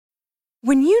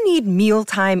When you need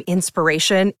mealtime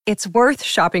inspiration, it's worth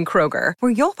shopping Kroger,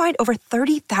 where you'll find over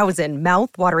 30,000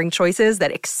 mouth-watering choices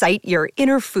that excite your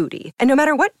inner foodie. And no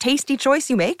matter what tasty choice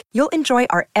you make, you'll enjoy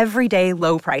our everyday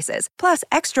low prices, plus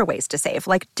extra ways to save,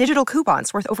 like digital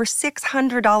coupons worth over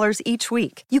 $600 each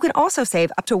week. You can also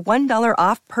save up to $1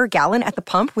 off per gallon at the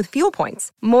pump with fuel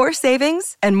points. More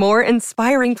savings and more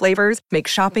inspiring flavors make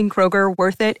shopping Kroger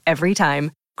worth it every time.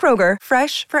 Kroger,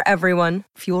 fresh for everyone.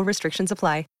 Fuel restrictions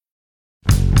apply.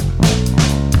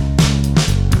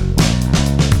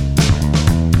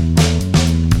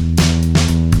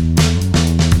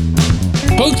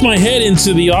 Poked my head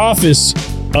into the office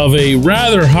of a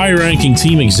rather high-ranking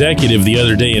team executive the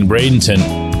other day in Bradenton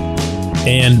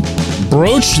and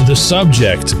broached the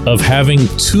subject of having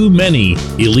too many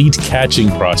elite catching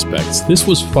prospects. This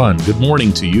was fun. Good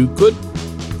morning to you. Good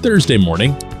Thursday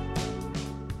morning.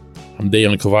 I'm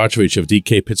Dejan Kovacevic of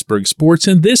DK Pittsburgh Sports,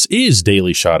 and this is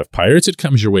Daily Shot of Pirates. It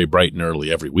comes your way bright and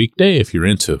early every weekday if you're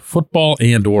into football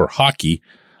and or hockey.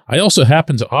 I also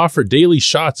happen to offer daily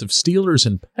shots of Steelers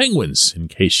and Penguins, in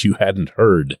case you hadn't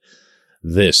heard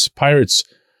this. Pirates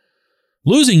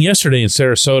losing yesterday in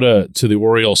Sarasota to the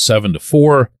Orioles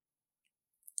 7-4.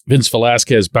 Vince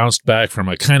Velasquez bounced back from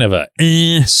a kind of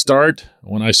a start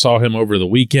when I saw him over the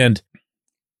weekend.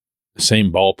 Same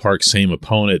ballpark, same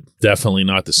opponent, definitely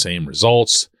not the same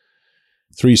results.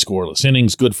 3 scoreless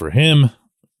innings, good for him.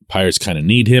 Pirates kind of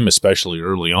need him, especially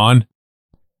early on.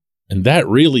 And that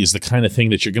really is the kind of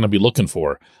thing that you're going to be looking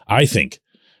for, I think,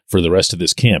 for the rest of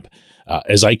this camp.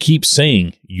 As I keep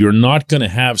saying, you're not going to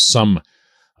have some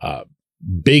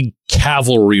big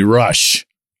cavalry rush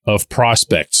of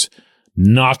prospects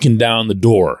knocking down the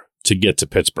door to get to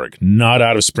Pittsburgh, not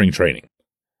out of spring training.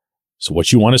 So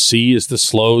what you want to see is the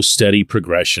slow, steady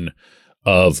progression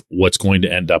of what's going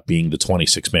to end up being the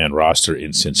 26-man roster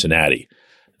in Cincinnati.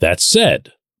 That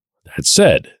said, it's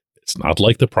not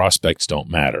like the prospects don't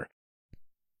matter.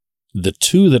 The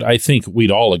two that I think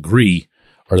we'd all agree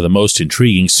are the most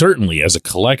intriguing, certainly as a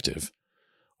collective,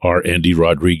 are Endy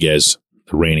Rodriguez,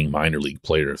 the reigning minor league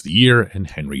player of the year, and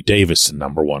Henry Davis, the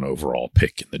number 1 overall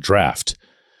pick in the draft.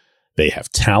 They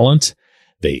have talent,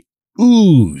 they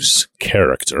ooze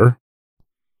character,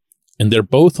 and they're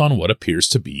both on what appears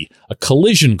to be a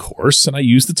collision course, and I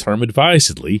use the term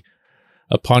advisedly,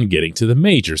 upon getting to the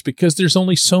majors, because there's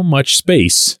only so much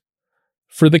space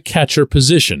for the catcher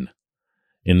position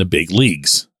in the big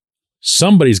leagues.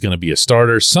 Somebody's going to be a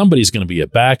starter. Somebody's going to be a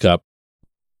backup.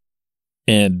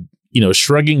 And,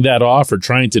 shrugging that off or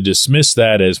trying to dismiss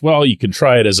that as, well, you can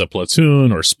try it as a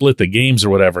platoon or split the games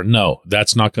or whatever. No,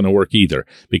 that's not going to work either,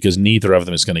 because neither of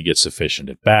them is going to get sufficient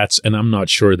at bats. And I'm not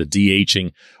sure the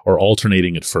DHing or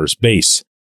alternating at first base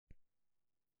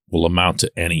will amount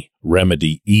to any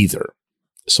remedy either.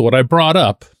 So what I brought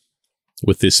up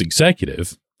with this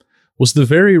executive was the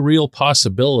very real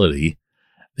possibility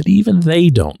that even they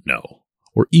don't know,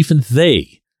 or even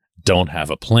they don't have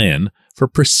a plan for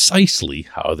precisely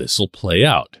how this will play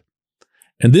out.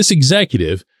 And this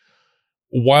executive,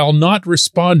 while not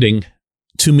responding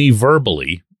to me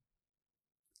verbally,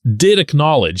 did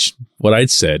acknowledge what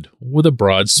I'd said with a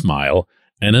broad smile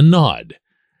and a nod.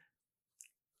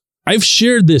 I've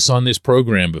shared this on this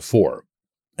program before,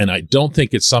 and I don't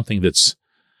think it's something that's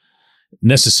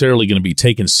necessarily going to be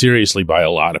taken seriously by a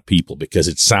lot of people because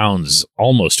it sounds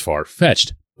almost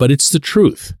far-fetched, but it's the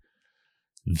truth.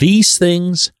 These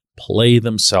things play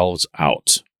themselves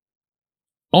out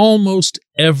almost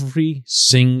every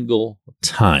single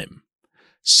time.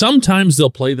 Sometimes they'll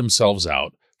play themselves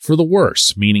out for the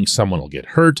worse, meaning someone will get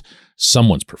hurt,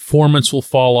 someone's performance will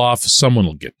fall off, someone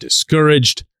will get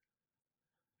discouraged.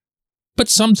 But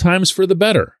sometimes for the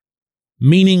better,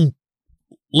 meaning,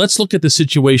 let's look at the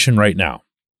situation right now.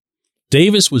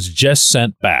 Davis was just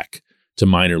sent back to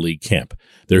minor league camp.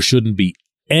 There shouldn't be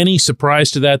any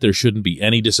surprise to that. There shouldn't be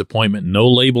any disappointment. No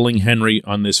labeling Henry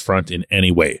on this front in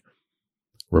any way.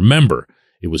 Remember,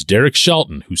 it was Derek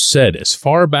Shelton who said as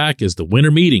far back as the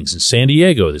winter meetings in San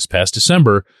Diego this past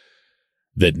December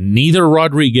that neither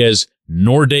Rodriguez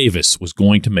nor Davis was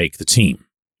going to make the team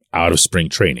out of spring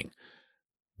training.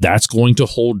 That's going to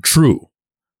hold true.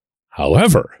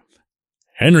 However,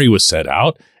 Henry was set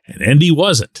out and Endy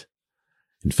wasn't.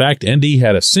 In fact, Endy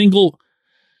had a single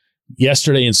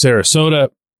yesterday in Sarasota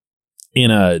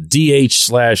in a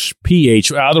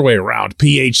DH/PH, other way around,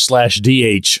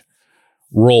 PH/DH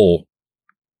role,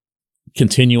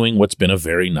 continuing what's been a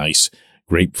very nice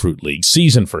Grapefruit League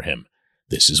season for him.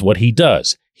 This is what he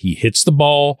does. He hits the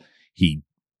ball. He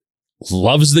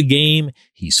loves the game.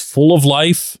 He's full of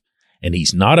life. And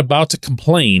he's not about to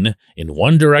complain in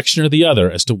one direction or the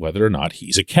other as to whether or not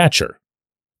he's a catcher.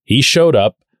 He showed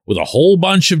up with a whole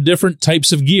bunch of different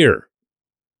types of gear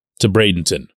to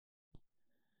Bradenton.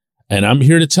 And I'm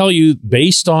here to tell you,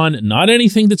 based on not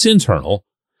anything that's internal,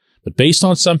 but based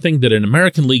on something that an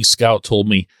American League scout told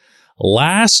me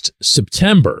last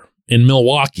September in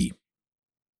Milwaukee,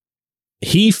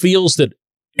 he feels that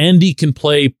Endy can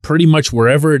play pretty much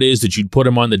wherever it is that you'd put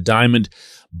him on the diamond,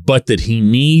 but that he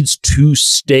needs to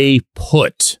stay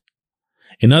put.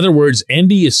 In other words,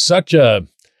 Endy is such a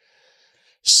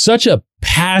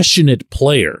passionate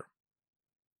player,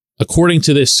 according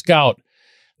to this scout,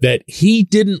 that he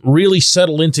didn't really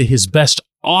settle into his best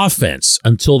offense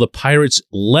until the Pirates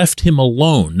left him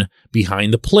alone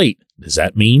behind the plate. Does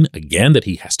that mean, again, that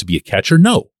he has to be a catcher?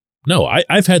 No,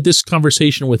 I've had this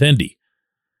conversation with Endy.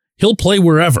 He'll play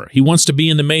wherever. He wants to be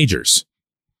in the majors.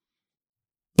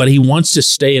 But he wants to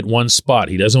stay at one spot.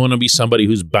 He doesn't want to be somebody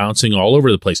who's bouncing all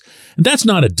over the place. And that's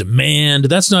not a demand.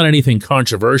 That's not anything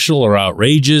controversial or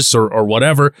outrageous or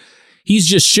whatever. He's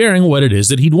just sharing what it is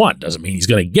that he'd want. Doesn't mean he's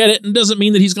going to get it, and doesn't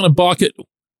mean that he's going to balk at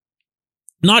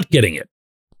not getting it.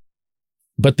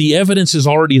 But the evidence is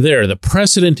already there. The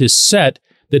precedent is set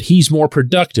that he's more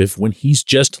productive when he's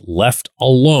just left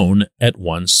alone at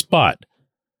one spot.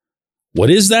 What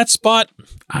is that spot?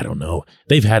 I don't know.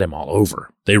 They've had him all over.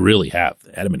 They really have.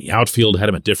 They had him in the outfield, had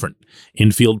him at different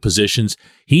infield positions.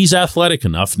 He's athletic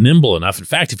enough, nimble enough. In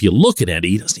fact, if you look at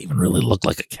Endy, he doesn't even really look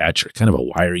like a catcher, kind of a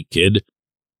wiry kid.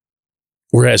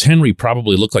 Whereas Henry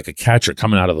probably looked like a catcher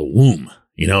coming out of the womb.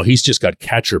 You know, he's just got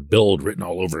catcher build written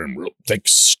all over him, real thick,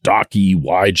 stocky,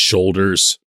 wide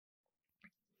shoulders.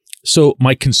 So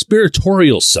my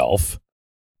conspiratorial self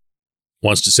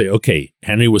wants to say, okay,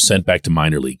 Henry was sent back to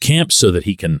minor league camp so that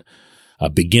he can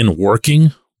begin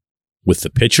working with the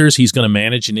pitchers he's going to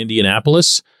manage in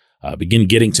Indianapolis, begin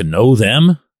getting to know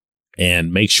them,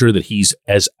 and make sure that he's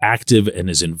as active and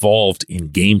as involved in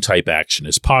game-type action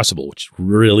as possible, which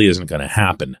really isn't going to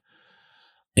happen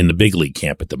in the big league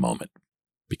camp at the moment,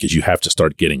 because you have to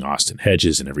start getting Austin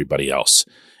Hedges and everybody else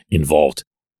involved.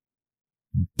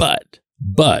 But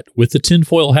with the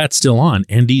tinfoil hat still on,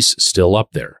 Endy's still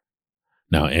up there.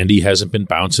 Now, Endy hasn't been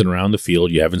bouncing around the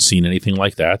field. You haven't seen anything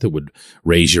like that would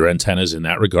raise your antennas in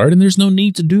that regard, and there's no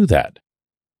need to do that.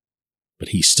 But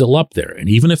he's still up there, and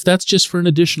even if that's just for an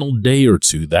additional day or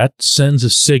two, that sends a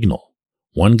signal.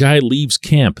 One guy leaves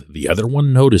camp, the other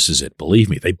one notices it. Believe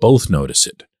me, they both notice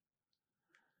it.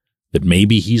 That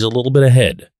maybe he's a little bit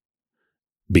ahead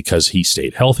because he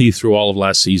stayed healthy through all of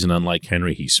last season, unlike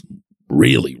Henry. He's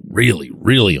really, really,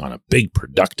 really on a big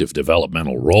productive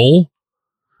developmental role,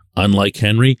 unlike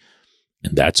Henry,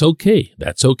 and that's okay.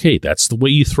 That's okay. That's the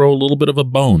way you throw a little bit of a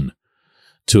bone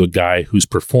to a guy who's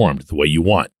performed the way you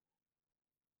want.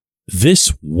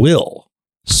 This will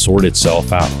sort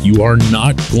itself out. You are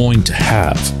not going to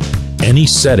have any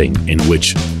setting in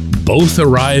which both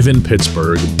arrive in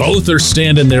Pittsburgh, both are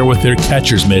standing there with their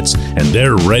catcher's mitts, and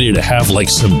they're ready to have like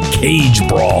some cage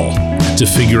brawl to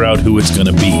figure out who it's going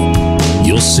to be.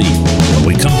 You'll see when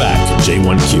we come back at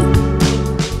J1Q.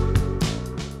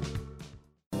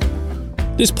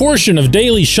 This portion of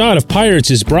Daily Shot of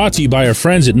Pirates is brought to you by our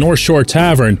friends at North Shore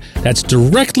Tavern. That's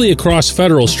directly across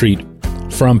Federal Street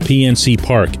from PNC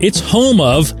Park. It's home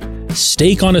of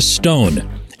Steak on a Stone,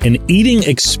 an eating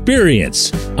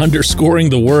experience, underscoring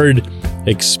the word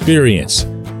experience.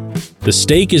 The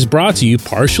steak is brought to you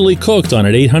partially cooked on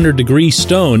an 800-degree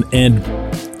stone, and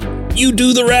you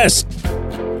do the rest.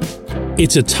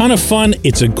 It's a ton of fun,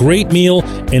 it's a great meal,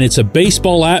 and it's a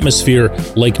baseball atmosphere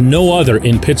like no other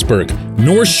in Pittsburgh.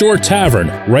 North Shore Tavern,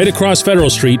 right across Federal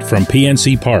Street from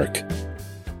PNC Park.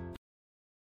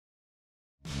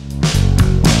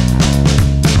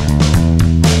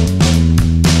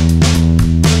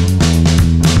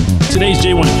 Today's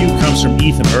J1Q comes from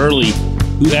Ethan Early,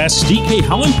 who asks, DK,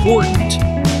 how important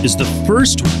is the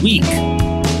first week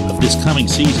of this coming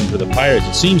season for the Pirates?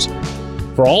 It seems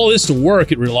for all this to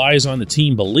work, it relies on the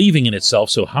team believing in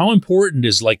itself. So how important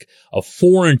is like a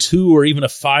 4-2 or even a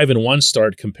 5-1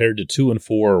 start compared to 2-4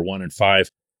 or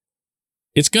 1-5?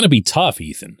 It's going to be tough,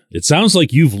 Ethan. It sounds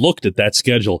like you've looked at that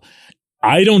schedule.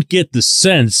 I don't get the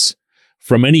sense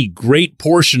from any great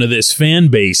portion of this fan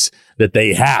base that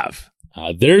they have.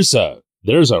 There's a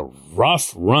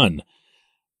rough run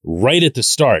right at the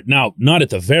start. Now, not at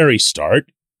the very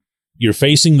start. You're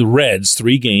facing the Reds,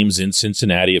 3 games in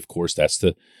Cincinnati. Of course, that's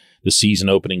the season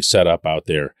opening setup out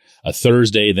there. A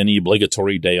Thursday, then the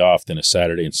obligatory day off, then a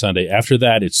Saturday and Sunday. After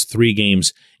that, it's 3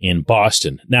 games in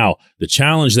Boston. Now, the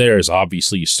challenge there is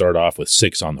obviously you start off with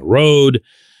 6 on the road.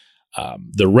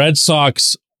 The Red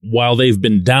Sox, while they've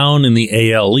been down in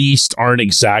the AL East, aren't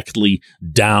exactly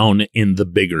down in the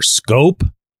bigger scope.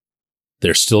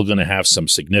 They're still going to have some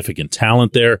significant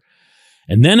talent there.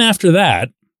 And then after that,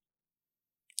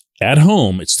 at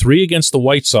home, it's 3 against the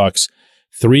White Sox,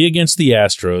 3 against the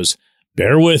Astros.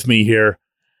 Bear with me here.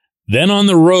 Then on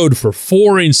the road for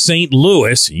 4 in St.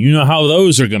 Louis. You know how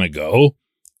those are going to go.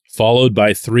 Followed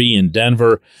by 3 in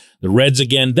Denver. The Reds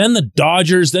again, then the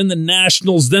Dodgers, then the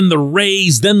Nationals, then the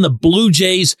Rays, then the Blue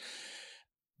Jays.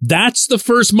 That's the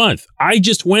first month. I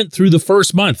just went through the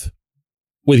first month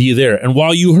with you there. And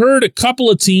while you heard a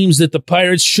couple of teams that the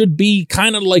Pirates should be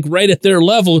kind of like right at their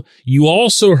level, you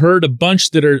also heard a bunch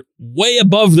that are way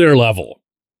above their level.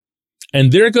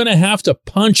 And they're going to have to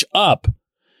punch up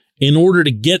in order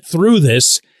to get through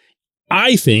this,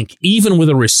 I think, even with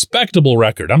a respectable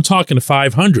record. I'm talking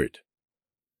 500.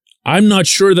 I'm not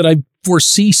sure that I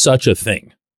foresee such a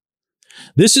thing.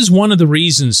 This is one of the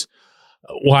reasons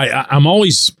why I'm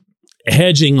always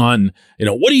hedging on,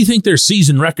 what do you think their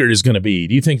season record is going to be?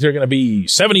 Do you think they're going to be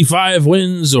 75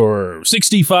 wins or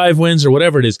 65 wins or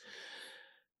whatever it is?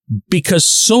 Because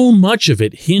so much of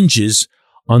it hinges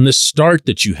on the start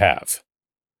that you have.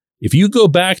 If you go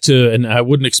back to, and I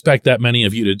wouldn't expect that many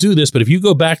of you to do this, but if you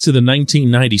go back to the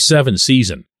 1997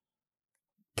 season,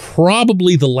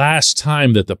 probably the last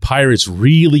time that the Pirates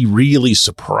really, really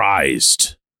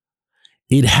surprised,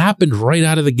 it happened right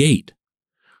out of the gate.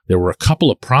 There were a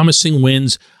couple of promising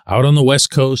wins out on the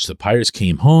West Coast. The Pirates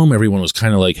came home. Everyone was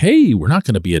kind of like, hey, we're not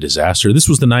going to be a disaster. This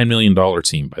was the $9 million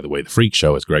team, by the way, the freak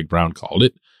show, as Greg Brown called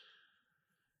it.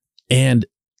 And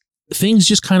things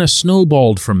just kind of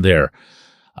snowballed from there.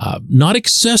 Not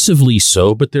excessively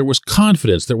so, but there was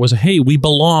confidence. There was a, hey, we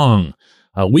belong.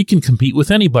 We can compete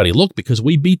with anybody. Look, because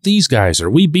we beat these guys or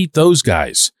we beat those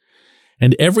guys.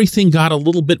 And everything got a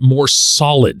little bit more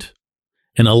solid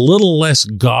and a little less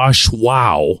gosh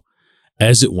wow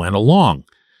as it went along.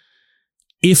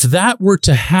 If that were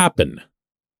to happen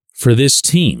for this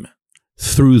team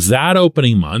through that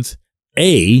opening month,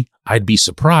 A, I'd be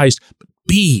surprised, but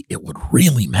B, it would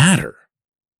really matter.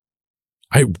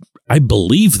 I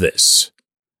believe this.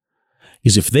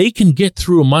 Is if they can get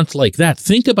through a month like that,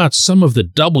 think about some of the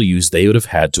W's they would have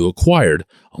had to acquire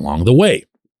along the way.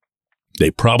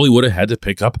 They probably would have had to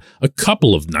pick up a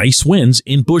couple of nice wins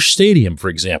in Busch Stadium, for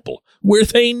example, where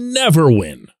they never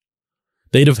win.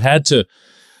 They'd have had to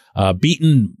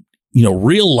beaten,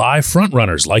 real live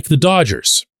frontrunners like the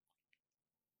Dodgers,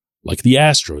 like the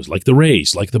Astros, like the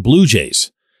Rays, like the Blue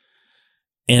Jays.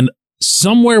 And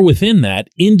somewhere within that,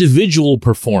 individual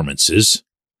performances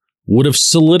would have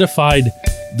solidified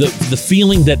the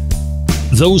feeling that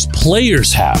those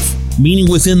players have,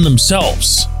 meaning within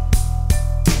themselves.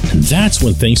 And that's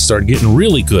when things start getting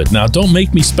really good. Now, don't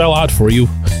make me spell out for you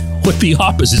what the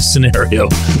opposite scenario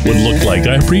would look like.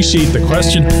 I appreciate the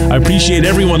question. I appreciate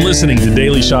everyone listening to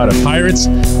Daily Shot of Pirates.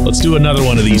 Let's do another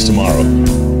one of these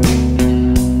tomorrow.